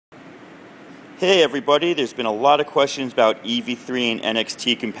Hey everybody, there's been a lot of questions about EV3 and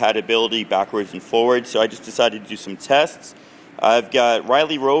NXT compatibility backwards and forwards, so I just decided to do some tests. I've got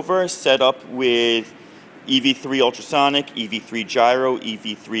Riley Rover set up with EV3 ultrasonic, EV3 gyro,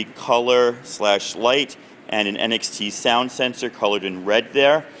 EV3 color/light, and an NXT sound sensor colored in red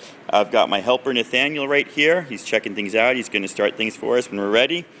there. I've got my helper Nathaniel right here. He's checking things out. He's going to start things for us when we're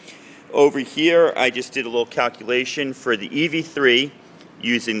ready. Over here, I just did a little calculation for the EV3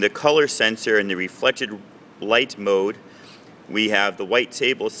 using the color sensor in the reflected light mode. We have the white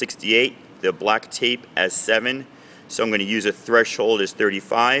table 68, the black tape as 7, so I'm going to use a threshold as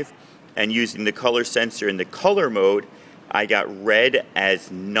 35, and using the color sensor in the color mode, I got red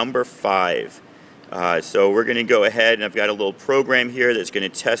as number 5. So we're going to go ahead, and I've got a little program here that's going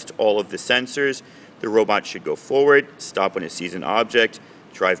to test all of the sensors. The robot should go forward, stop when it sees an object,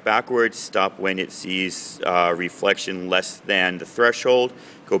 drive backwards, stop when it sees reflection less than the threshold,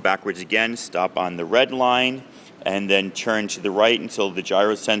 go backwards again, stop on the red line, and then turn to the right until the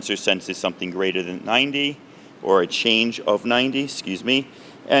gyro sensor senses something greater than 90, or a change of 90, excuse me,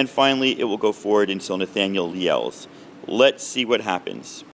 and finally it will go forward until Nathaniel yells. Let's see what happens.